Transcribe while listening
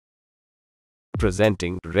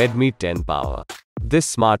Presenting Redmi 10 Power.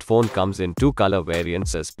 This smartphone comes in two color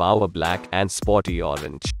variants as Power Black and Sporty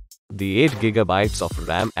Orange. The 8GB of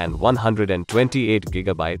RAM and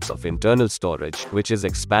 128GB of internal storage, which is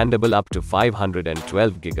expandable up to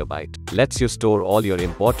 512GB, lets you store all your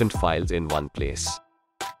important files in one place.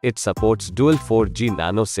 It supports dual 4G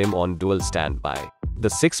nano SIM on dual standby. The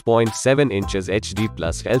 6.7 inches HD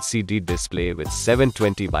Plus LCD display with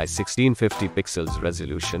 720 by 1650 pixels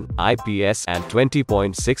resolution, IPS and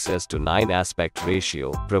 20.6:9 aspect ratio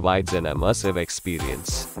provides an immersive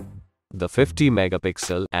experience. The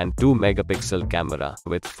 50-megapixel and 2-megapixel camera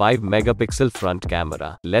with 5-megapixel front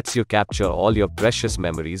camera lets you capture all your precious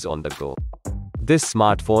memories on the go. This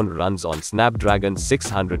smartphone runs on Snapdragon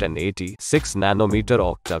 680 6nm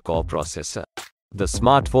octa-core processor. The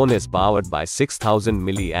smartphone is powered by 6000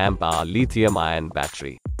 mAh lithium-ion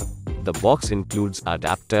battery. The box includes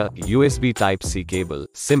adapter, USB Type-C cable,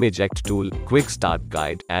 SIM eject tool, quick start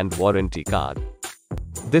guide, and warranty card.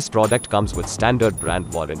 This product comes with standard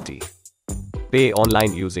brand warranty. Pay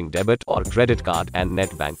online using debit or credit card and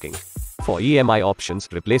net banking. For EMI options,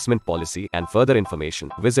 replacement policy, and further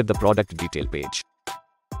information, visit the product detail page.